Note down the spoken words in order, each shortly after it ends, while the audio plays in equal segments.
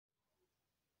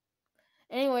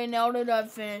Anyway, now that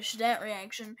I've finished that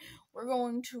reaction, we're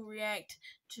going to react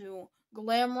to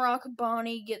Glamrock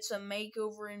Bonnie Gets a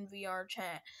Makeover in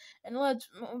VRChat. And let's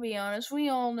be honest, we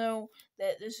all know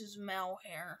that this is Mal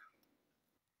hair.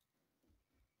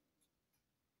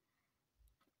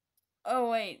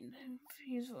 Oh wait,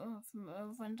 he's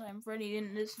Funtime Freddy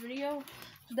in this video,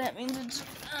 so that means it's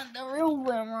the real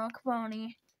Glamrock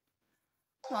Bonnie.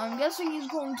 So I'm guessing he's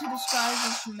going to disguise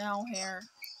as Mal hair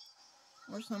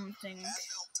or something. Ta-da!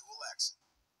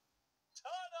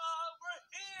 We're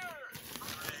here!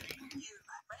 Ready?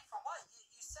 Ready for what?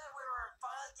 You said we were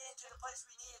finally getting to the place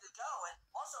we needed to go, and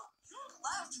also, you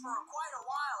left for quite a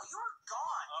while. You were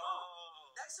gone. You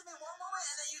were next to me one moment,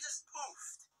 and then you just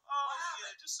poofed. Oh,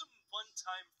 yeah, just some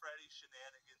one-time Freddy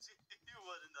shenanigans. You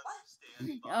wouldn't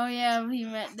understand. Oh yeah, he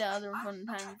met the other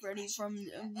Funtime Freddy from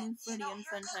the Freddy and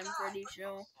Funtime Freddy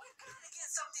show. We've got to get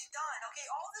something done, okay?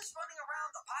 All this running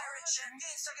around the pirate ship,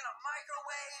 getting stuck in a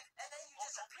microwave, and then you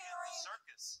disappearing. The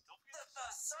circus.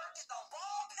 The circus, the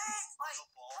ball pit.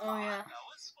 Oh yeah. That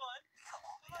was fun.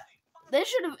 They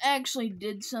should have actually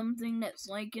did something that's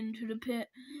like Into the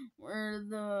Pit, where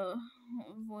the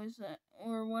voice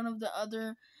or one of the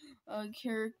other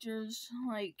characters,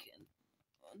 like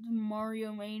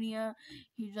Mario Mania,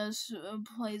 he just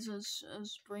plays a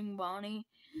Spring Bonnie,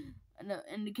 and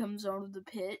it comes out of the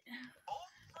pit.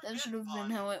 That should have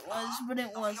been how it was, but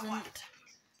it wasn't. What are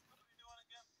we doing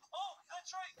again? Oh,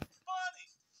 that's right, Bonnie.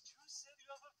 You said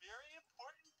you have a very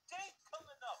important date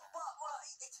coming up. Well,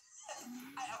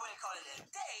 I wouldn't call it a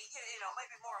date. You know,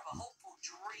 maybe more of a hopeful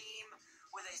dream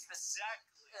with a specific.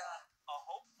 A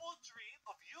hopeful dream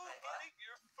of you getting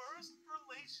your first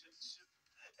relationship,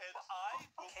 and I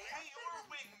will be your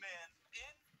wingman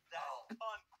in that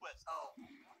conquest. Oh,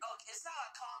 it's not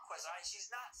a conquest, alright? She's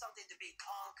not something to be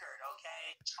conquered,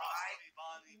 okay? Trust me,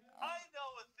 Bonnie. I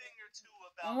know a thing or two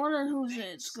about. I wonder who's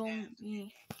it's going to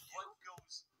be. What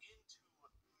goes into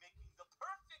making the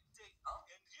perfect date?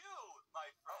 And you, my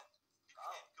friend, you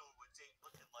can't go to a date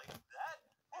looking like that.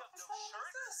 You have no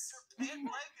shirt. Your pant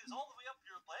leg is all the way up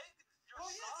your leg. Your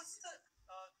socks. Is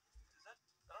that?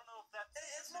 I don't know if that's.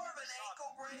 It's more of an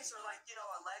ankle brace or like, you know,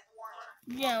 a leg warmer.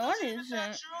 Yeah, what is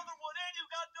that? That's your other one, and you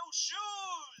got no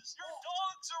shoes. Your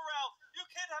dogs are out. You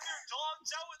can't have your dogs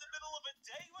out in the middle of a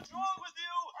day. What's wrong with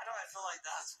you? I know, I feel like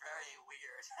that's very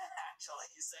weird,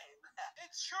 actually, saying that.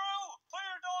 It's true. Put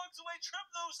your dogs away. Trim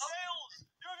those nails.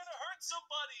 You're gonna hurt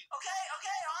somebody. Okay,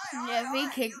 alright. Yeah, if he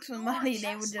kicked somebody,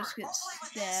 they would just get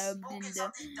stabbed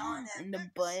in the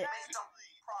butt.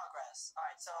 Progress.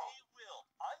 Alright, so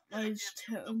By his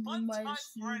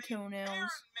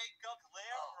toenails. Makeup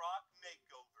glamrock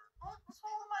makeover. What's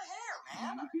wrong with my hair,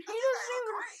 man? He doesn't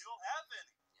even. You don't have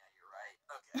any. Yeah, you're right.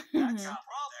 Okay, that's a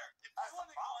problem. If you want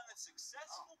to go on a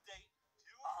successful date,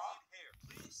 you need hair.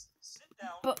 Please sit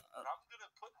down. But and I'm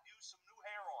gonna put you some new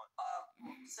hair on.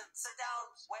 Sit down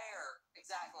where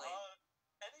exactly?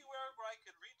 Anywhere where I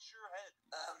could reach your head.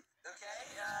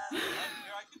 Okay.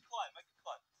 Here, I can climb.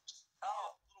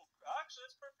 Actually,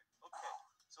 that's perfect. Okay.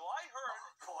 So I heard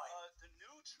the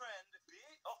new trend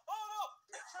being. Oh no!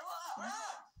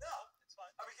 No, it's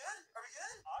fine. Are we good?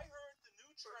 I heard the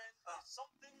new trend is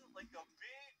something like a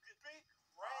big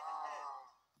redhead.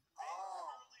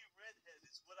 Curly redhead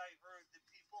is what I heard that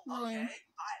people like. Okay.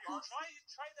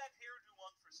 Try that hairdo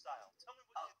on for style. Tell me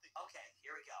what you think. Okay,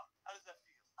 here we go. How does that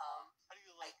feel? How do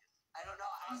you like it? I don't know.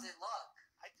 How does it look?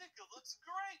 I think it looks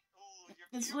great. Ooh,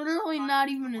 It's literally not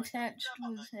even attached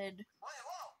to his head. Wait,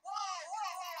 whoa!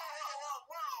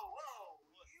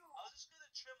 I was just gonna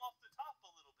trim off the top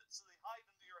a little bit so they hide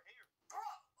under your hair. Bro,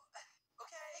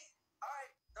 okay.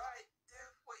 Alright,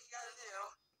 dude, what you gotta do?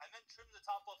 I meant trim the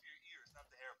top off your ears, not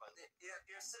the hair, by the way.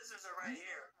 Your scissors are right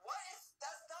here. What is?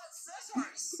 That's not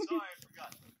scissors! Sorry, I forgot.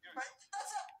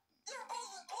 They're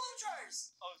both blow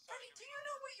dryers! Oh, sorry. Freddie, do you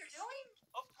know what you're doing?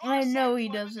 Of course, I know he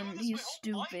doesn't. He's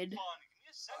stupid. Give me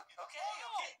a second.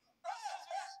 Okay.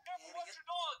 Careful, watch your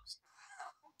dogs.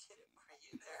 Okay, are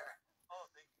you there? Oh,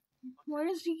 thank you. Why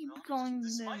does he keep calling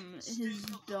them his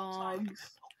dogs?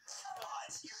 God,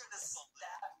 you're gonna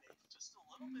stab me. Just a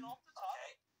little bit off the top.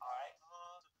 Okay, alright.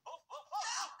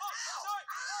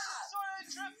 Sorry, I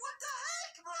tripped. What the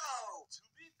heck, bro? To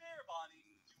be fair, Bonnie,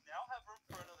 you now have room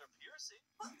for another piercing.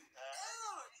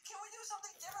 Dude, can we do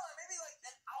something different? Like maybe like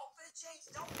an outfit change?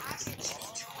 Don't actually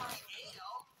change my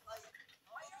nail. Like,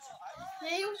 my ears are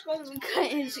He was going to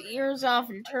cut his ears off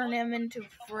and turn him into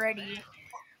Freddy. I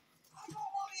don't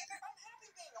want to be I'm happy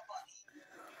being a bunny.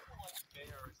 People like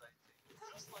bears, I think.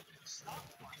 Just like the stock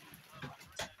market.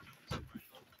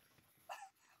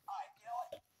 Alright, you know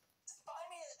what? Just find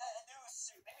me a new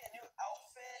suit, maybe a new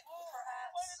outfit,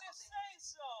 perhaps. Why did they say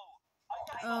so? I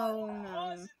Oh a no.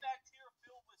 closet back here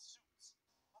filled with suits.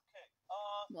 Okay.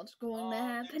 What's going to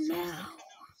happen and seriously, now?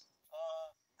 canoes.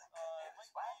 It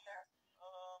might What? be,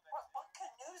 What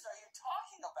canoes are you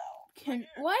talking about?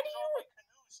 Why do These are all my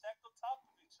canoes stacked on top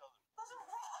of each other. Those are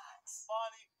rocks.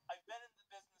 Bonnie, I've been in the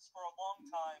business for a long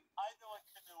time. I know a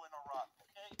canoe and a rock,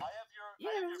 okay? I have your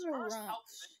those are first rocks.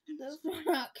 outfit in Those this are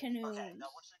not canoes. Okay, now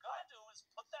what you're gonna do is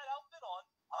put that outfit on.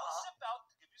 I'll zip out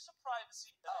to give you some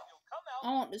privacy, and then you'll come out. I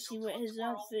want to see you'll what do a his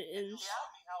twirl, outfit and is. you'll show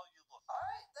me how you look.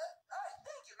 Alright,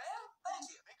 thank you, man. Thank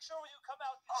you. Make sure when you come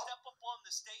out, you step up on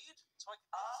the stage so I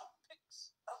can get some pics.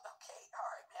 Oh, okay,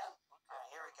 alright, man. Okay. Alright,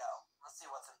 here we go. Let's see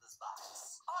what's in this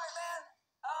box. Alright, man.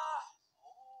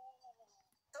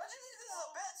 Don't you think this is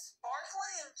a bit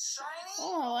sparkly and shiny?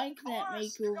 Oh, I like that Of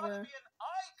course, you gotta makeover. be an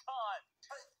icon.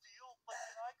 Feel like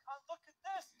an icon. Look at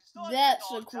this. You still have That's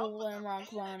your a dogs cool out, but they're glamrock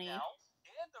painted bunny. now,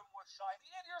 and they're more shiny.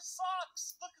 And your socks.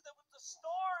 Look at them with the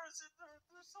stars, and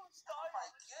they're so Oh my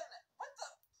stylish. goodness. What the?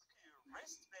 Look at your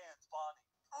wristbands, Bonnie.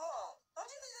 Oh,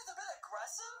 don't you think that's a bit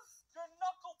aggressive? Your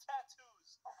knuckle tattoos.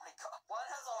 Oh my god. One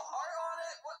has a heart on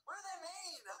it? What do they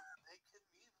mean? They can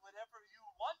mean whatever you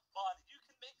want, Bonnie. You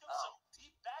can make them some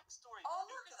deep backstory. Oh,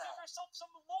 You look can at give that. yourself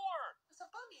some lore. There's a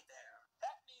bunny there.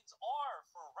 That means R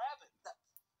for rabbit.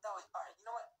 No, alright, you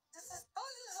know what? This is a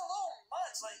little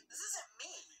much. Like, this isn't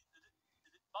me.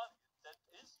 Bonnie, that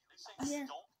is you. They say Yeah.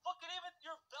 don't look at even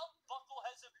your belt buckle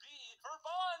has a B for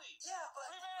Bonnie. Yeah, but What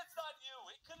do you mean it's not you?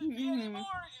 It couldn't be any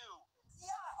more you.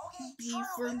 yeah, okay, B true.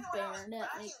 for Maybe when I was bear, that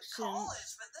back in makes college,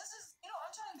 sense. but this is, I'm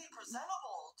trying to be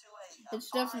presentable to a It's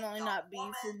definitely fine, not B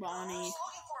woman for Bonnie. who's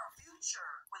looking for a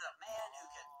future with a man who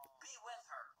can be with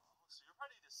her. So you're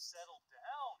ready to settle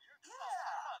down. You're Yeah.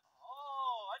 not.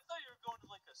 Oh, I thought you were going to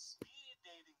like a speed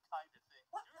dating kind of thing.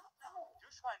 What? No.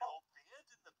 You're trying to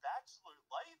abandon the bachelor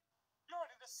life. You're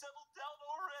ready to settle down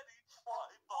already.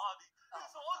 Why, Bonnie?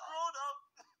 He's all grown up.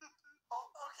 Oh,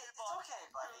 okay, it's okay,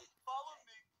 buddy. Follow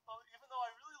me. Even though I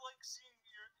really like seeing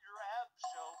your abs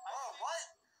show. Oh, what?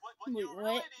 What Wait, you what?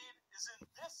 really need is in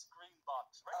this green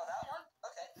box, right? Oh, that here. one?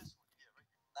 Okay. This one, yeah, right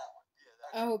here. That one. Yeah,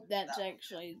 that I one. hope that's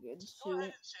actually a good Go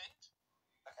ahead suit. and change.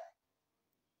 Okay.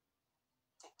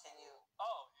 Can you?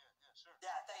 Oh, yeah, sure.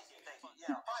 Yeah, thank you.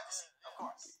 Privacy, of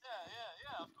course.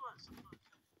 Yeah, of course.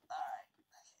 Alright.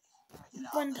 Okay.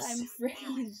 Fun time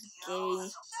Freddy's gay. Oh,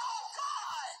 God!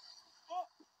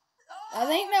 I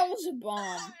think that was a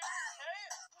bomb.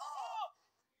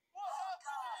 What happened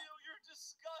to you? You're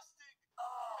disgusting.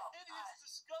 Hideous,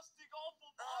 disgusting,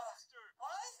 awful monster.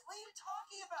 What are you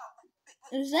talking about?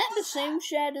 Is that the same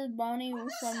Shattered Bonnie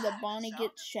from the Bonnie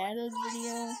Gets Shattered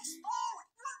video? Explode!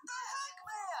 What the heck,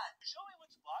 man? Show me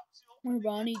which box you opened. Where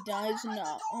Bonnie dies in the,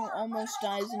 almost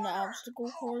dies in the obstacle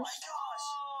Oh course? my gosh!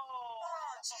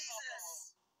 Oh,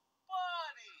 Jesus!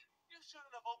 Bonnie, you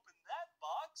shouldn't have opened that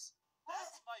box.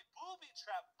 That's my booby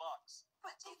trap box.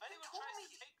 But So you if anyone told tries me.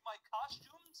 to take my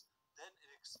costumes, then it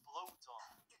explodes on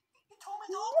them. You told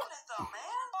me to open it, though,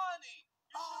 man. Bonnie,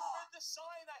 you should have read the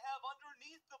sign I have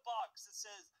underneath the box that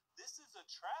says, "This is a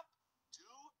trap. Do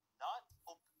not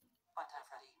open." Fun time,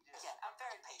 Freddy. Again, I'm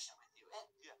very patient with you. And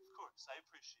Yeah, of course, I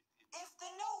appreciate it. if the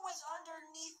note was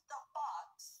underneath the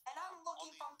box, and I'm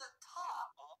looking from the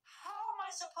top, how am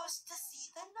I supposed to see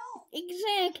the note?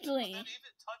 Exactly. Then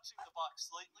even touching the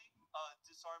box slightly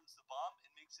disarms the bomb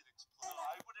and makes it explode.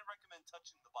 I wouldn't recommend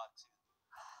touching the box either.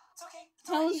 It's okay.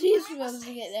 How is he supposed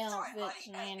to get the outfits,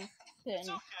 man? It's Then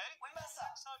okay. We messed up.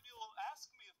 Next time you'll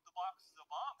ask me if the box is a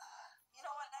bomb. You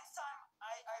know what? Next time,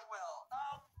 I will.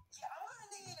 Yeah, I'm gonna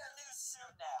need a new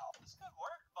suit now. It's good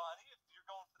work, Bonnie. If you're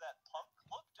going for that punk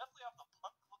look, definitely have the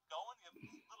punk look going. You have a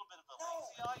little bit of a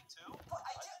lazy eye too. But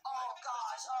I did. Oh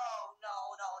gosh. Oh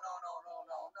no.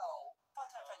 Fun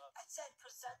time, Freddy. I said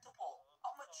presentable.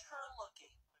 I'm mature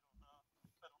looking.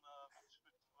 I don't know.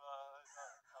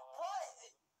 What?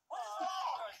 What is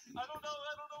wrong? I don't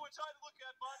know which eye to look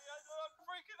at, Bonnie. I'm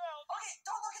freaking out. Okay,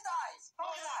 don't look at the eyes.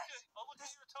 Don't look at the eyes. Okay. I'll look at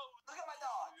your toes. Look at my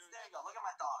dog. There you go. Look at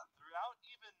my dog. They're out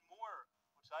even more,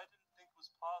 which I didn't think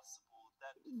was possible.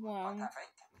 That wow. Fun time,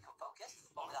 Freddy. Can we go focus?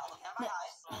 Without looking at my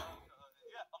eyes.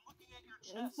 yeah, I'm looking at your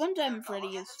chest. Fun Time Go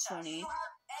Freddy look is at the chest. funny, Do you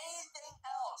have anything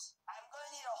else? I'm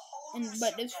gonna need a whole new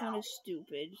but suit this one now. is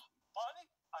stupid. Bonnie,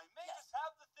 I may just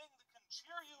have the thing that can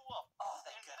cheer you up. Oh,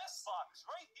 thank In goodness. this box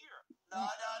right here. No.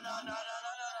 Yeah,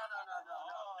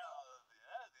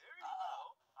 there you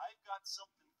go. I've got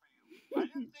something for you. I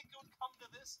didn't think it would come to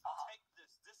this. Take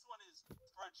this. This one is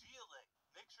fragile.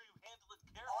 Make sure you handle it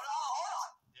carefully. Hold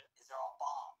on. Yeah. Is there a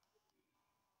bomb?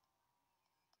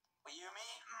 What you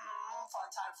mean? Fun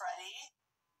time, Freddy.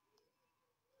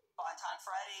 Fun time,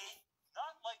 Freddy.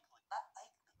 Not likely. Not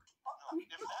like. No.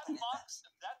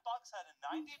 If that box had a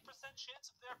 90% chance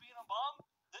of there being a bomb.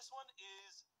 This one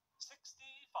is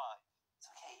 65. It's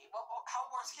okay. Well, how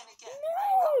worse can it get?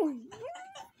 No!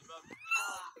 About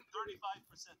 35%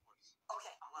 worse.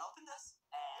 Okay, I'm gonna open this,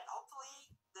 and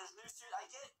hopefully this new suit I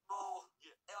get will.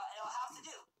 Yeah. It'll have to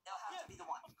do. It'll have to be the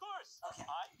one. Of course. Okay.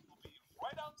 I will be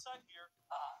right outside here,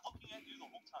 looking at you the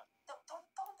whole time. Don't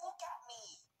look at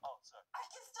me. Oh, sorry. I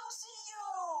can still see you.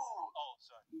 Oh,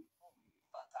 sorry.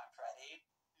 Fun time, Freddy.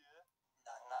 Yeah.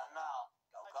 No.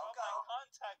 Go. I dropped my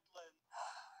contact lens.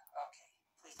 Okay.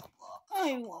 Please don't blow up.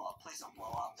 I won't. Please don't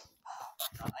blow up.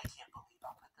 I can't believe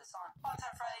I put this on. Fun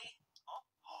time, Freddy. Huh?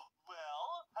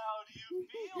 Well, how do you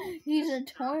feel? He's a I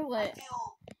toilet.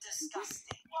 feel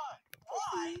disgusting. Why?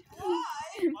 Why?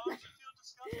 Why would you feel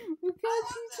disgusted? Because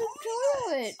he's a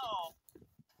toilet. Oh,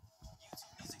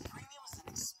 YouTube Music Premium is an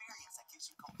experience that gives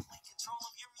you complete control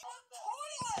of your music.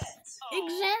 Toilet!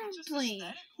 Exactly.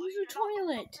 He's a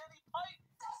toilet.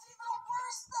 That's even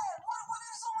worse then! What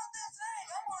is all of this? Hey,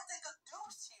 I'm gonna take a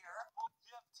deuce here. Well,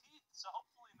 you have teeth, so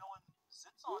hopefully no one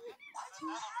sits on you. Why do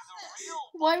you have this?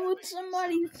 Why would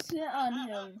somebody sit on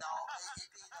him? No,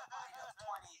 it'd be the bite of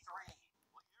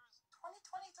 23. What year is it?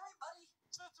 2023, buddy.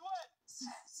 Since when?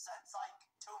 Since like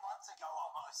 2 months ago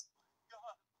almost.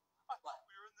 God, I thought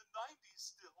we were in the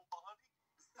 90s still, Bonnie.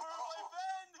 Where have I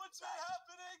been? What's been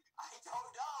happening? I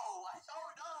don't know.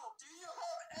 Do you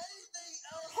have anything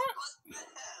else but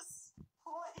this?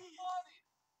 Please. Bonnie,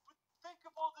 but think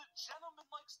of all the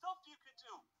gentleman-like stuff you could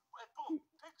do. And boom,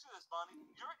 picture this, Bonnie.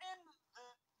 You're in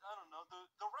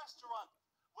the restaurant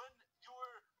when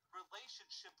your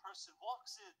relationship person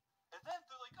walks in, and then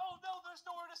they're like, oh no, there's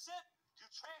nowhere to sit. You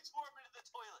transform into the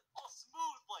toilet, all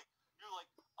smooth, like, you're like,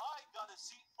 I got a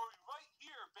seat for you right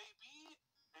here, baby.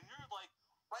 And you're like,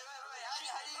 Wait.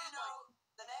 How do you know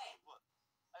the name? what?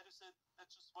 I just said,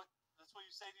 that's what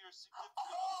you say to your significant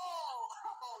Oh,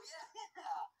 yeah.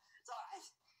 So,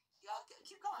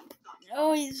 keep going.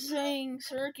 Oh, he's saying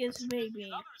circus baby.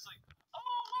 And others like, oh,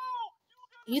 wow, you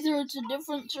got Either it's a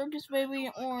different circus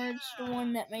baby or it's the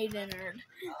one that made Ennard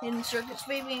in Circus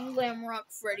Baby and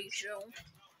Glamrock Freddy show.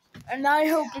 And I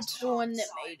hope it's the one that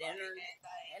made Ennard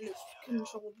and is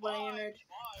controlled by Ennard.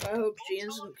 I hope she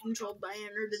isn't controlled by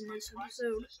Ennard in this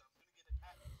episode.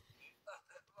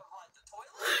 What, the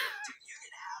toilet? Dude, you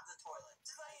can have the toilet.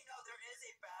 Just let you know, there is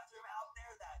a bathroom out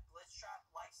there that Glitchtrap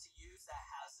likes to use that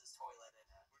has this toilet in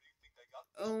it. Where do you think I got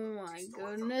Oh my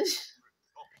goodness.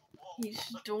 He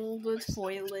stole the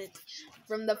toilet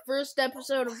from the first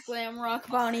episode of Glamrock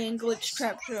Bonnie and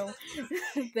Glitchtrap show.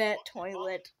 That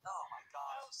toilet. Oh my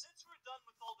god. Now, since we're done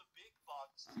with all the big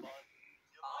boxes, Bud,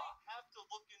 you might have to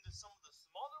look into some of the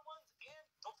smaller ones, and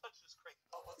don't touch this crate.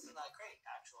 Oh, what's in that crate,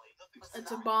 actually? What's in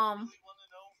It's a that? bomb. Really want to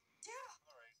know? Yeah.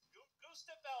 Alright, go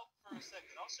step out for a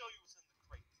second. I'll show you what's in the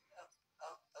crate.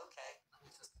 Oh, okay. Let me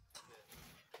just...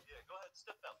 Yeah, go ahead,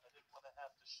 step out. I didn't want to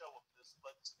have to show him this,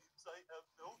 but it seems I have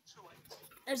no choice.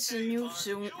 It's a new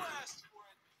suit. You asked for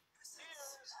it.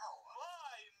 Here's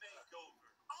my makeover.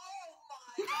 Oh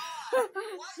my god!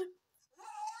 What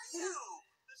are you?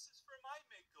 This is for my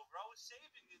makeover. I was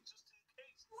saving it just in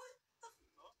case. What the...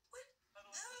 Huh? What? I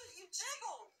don't know. You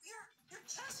jiggle! Your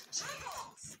chest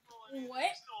jiggles! Well, I mean, What?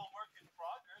 It's still a work in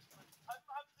progress, but I'm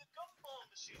having the gumball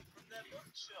machine from that book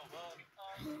show.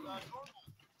 Normal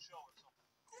show or something.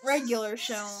 Regular This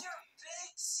show. is your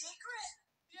big secret?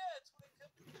 Yeah, it's what I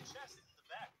kept in the chest in the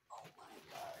back. Oh my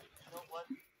god. You know what,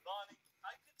 Bonnie?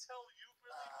 I can tell you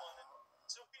really want it.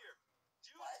 So here,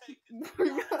 you What? take it.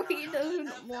 No, he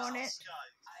doesn't want it.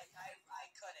 Guys, I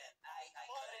couldn't. I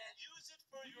Bonnie, couldn't. use it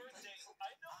for your date.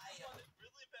 I know you want it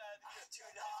really bad. I do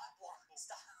not want...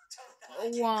 Stop. Do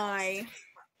not. Why?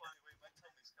 Bonnie, wait, my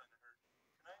tummy's kind of hurt.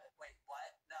 Can I? Wait,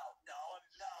 what? No.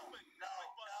 Bonnie, just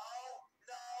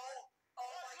Oh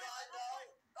my god, no.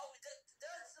 Oh,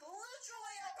 there's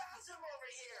literally a bathroom over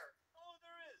here. Oh,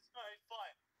 there is. All right,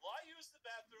 fine. Well, I use the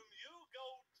bathroom. You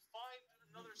go find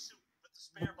another suit with the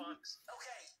spare box.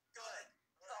 Okay, good.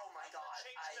 Oh my god.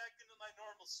 Change back into my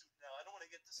normal suit now. I don't want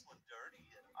to get this one dirty,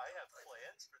 and I have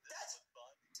plans for this one,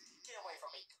 Bonnie. Get away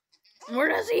from me. What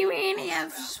does he mean he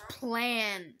has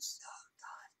plans? Oh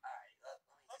god. Alright, let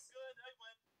me I'm just... good. I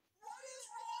went. What is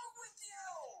wrong with you?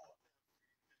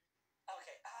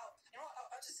 Okay, you know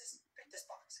what? I'll just pick this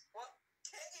box. What?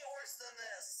 Can't get worse than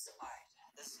this. Alright,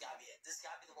 this has gotta be it. This has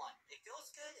gotta be the one. It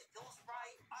feels good. It feels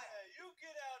right. Yeah, you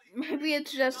get out of here. Maybe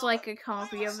it's just like a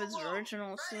copy of his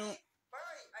original suit.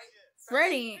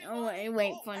 Freddy! Freddy! Oh,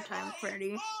 wait, fun time,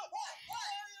 Freddy. What?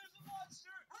 There's a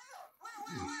monster. Where?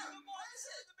 Where is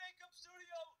it? The makeup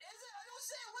studio. Is it? I don't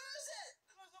see it. Where is it?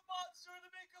 There's a monster in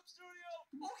the makeup studio.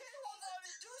 Okay, well then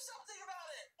do something about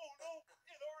it. Oh no,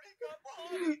 it already got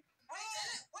Bonnie. Wait, did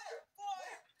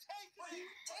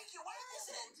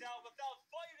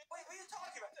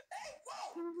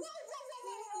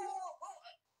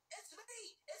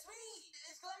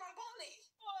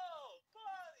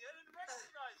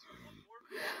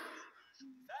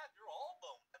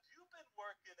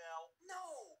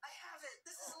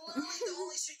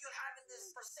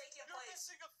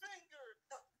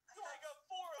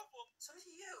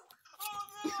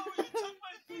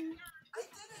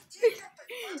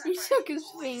He took his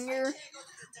finger. I can't go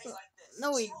to the day like this.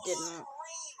 No, he She will didn't.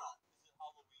 scream. Is it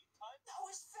Halloween time? No,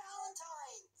 it's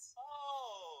Valentine's.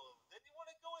 Oh, then you want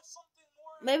to go with something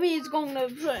more. Maybe he's going to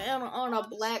put on a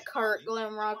black heart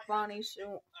glamrock Bonnie suit.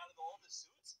 Out of all the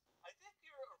suits, I think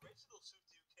your original suit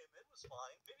you came in was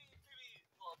fine. Maybe a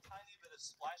tiny bit of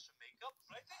splash of makeup.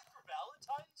 But I think for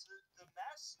Valentine's, the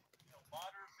mass,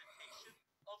 modification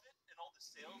of it and all the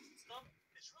sales and stuff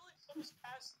is really put us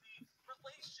past the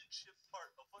relationship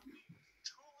part of what we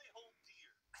truly hold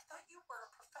dear. I thought you were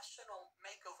a professional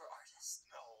makeover artist.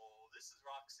 No, this is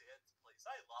Roxanne's place.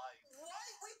 I lied. What?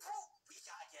 We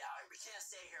gotta get out of here. We can't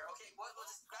stay here. Okay, we'll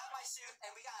just grab my suit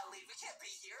and we gotta leave. We can't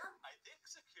be here. I think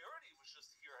security was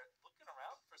just here looking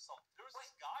around for something. There was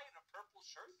this guy in a purple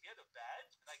shirt. He had a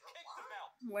badge, and I kicked him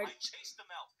out. Wait. I chased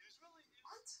him out. He was really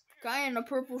What? weird. Guy in a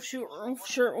purple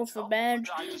shirt with a badge.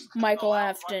 I just couldn't Michael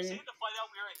allow Afton. Roxanne to find out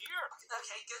we were here.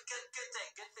 Okay,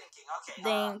 good thinking. Okay.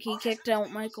 Dang, he okay. kicked out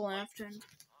Michael Afton.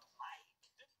 Mike,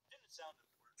 Didn't sound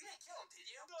important. you didn't kill him, did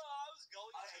you? No, I was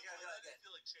going Okay, to, good, but I good. didn't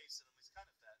feel like chasing him. He's kind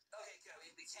of fast. Okay, good.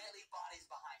 We can't leave bodies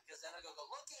behind because then they're gonna go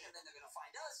looking and then they're gonna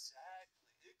find us.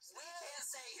 Exactly. We can't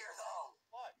stay here though.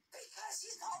 What? Because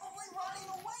he's probably running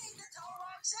away to tell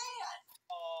Roxanne.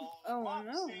 Oh, no.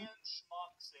 Roxanne,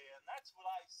 Schmoxanne. That's what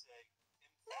I say.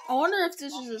 I wonder if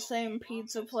this is the same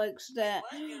pizza place that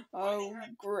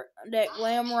that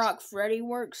Glamrock Freddy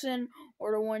works in,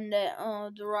 or the one that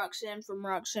the Roxanne from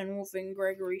Roxanne Wolf and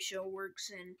Gregory show works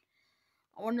in.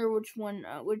 I wonder which one,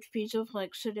 which pizza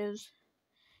place it is.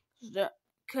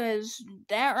 Because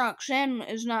that Roxanne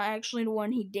is not actually the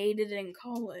one he dated in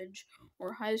college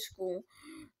or high school.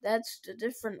 That's the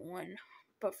different one.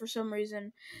 But for some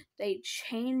reason, they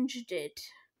changed it.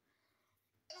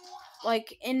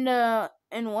 Like in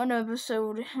one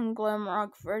episode in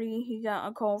Glamrock Freddy, he got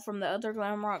a call from the other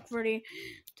Glamrock Freddy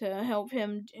to help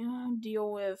him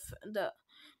deal with the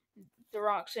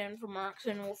Roxanne from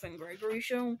Roxanne Wolf and Gregory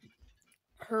show,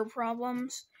 her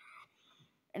problems.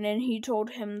 And then he told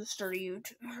him to start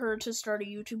her to start a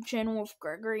YouTube channel with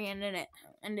Gregory, and then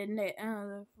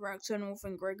the Roxanne Wolf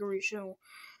and Gregory show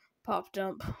popped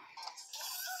up.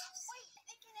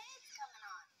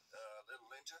 Little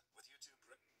ninja with YouTube.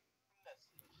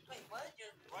 Wait, what?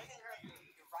 You're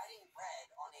writing red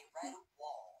on a red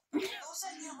wall. Who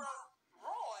said you wrote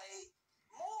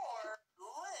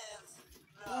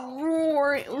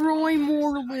Roy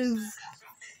Moore live.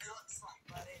 It looks like,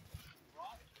 buddy.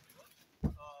 Roy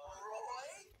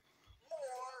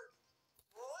Moore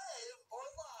live or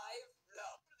live? No.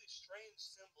 What do these strange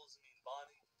symbols mean,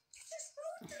 Bonnie? You just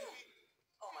wrote them.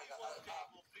 Oh my god.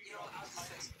 You know what? I'll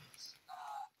just fix it.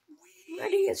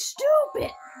 Freddy is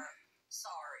stupid.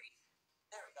 Sorry.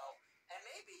 There we go. And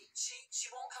maybe she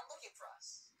won't come looking for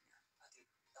us. I'll do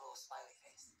a little smiley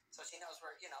face. So she knows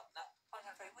we're, not. Oh,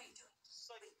 no, Freddy, what are you doing?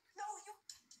 Psych. No,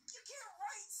 you can't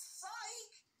write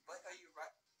psych. What are you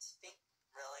writing? Stink?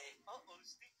 Really? Uh-oh,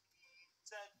 stinky.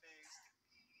 Sad face.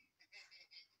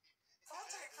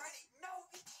 Sorry, Freddy. No,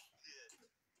 we can't do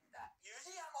that.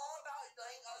 Usually I'm all about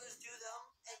letting others do them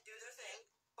and do their thing,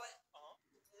 but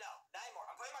no, not anymore.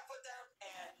 I'm putting my foot down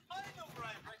and I know where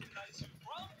I recognize you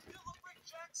from. You're the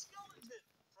vrchat skeleton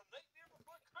from Nightmare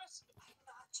Before Christmas. I'm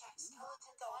not Jack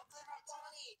Skeleton though. I'm Glamrock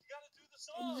Bonnie. You gotta do the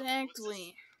song.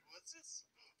 Exactly. What's this?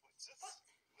 What's this?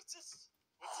 What's this?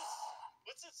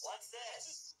 What's this? What's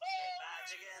this? Oh,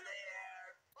 Magic in the air.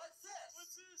 What's this?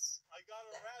 What's this? I got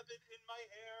a rabbit in my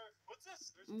hair. What's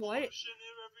this? There's What? pollution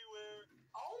everywhere.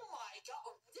 Oh my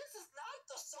god. This is not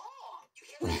the song. You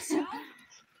hear that sound?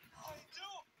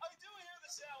 I do hear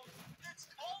the sound. It's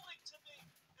calling to me.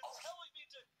 It's telling me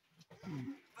to.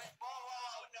 But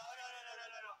whoa, no.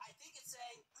 I think it's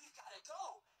saying we've got to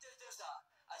go. There's a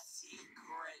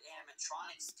secret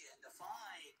animatronic skin to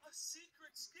find. A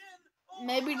secret skin. Oh,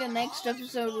 Maybe the next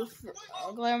episode with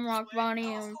Glamrock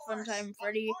Bonnie and Funtime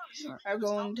Freddy are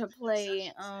going to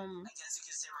play, I guess you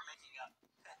can say we're making a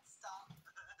pet stop.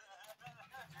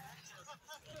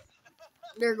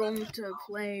 they're going to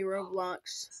play Roblox.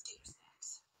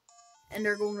 And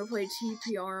they're going to play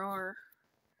TPRR.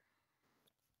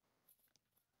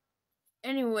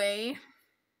 Anyway,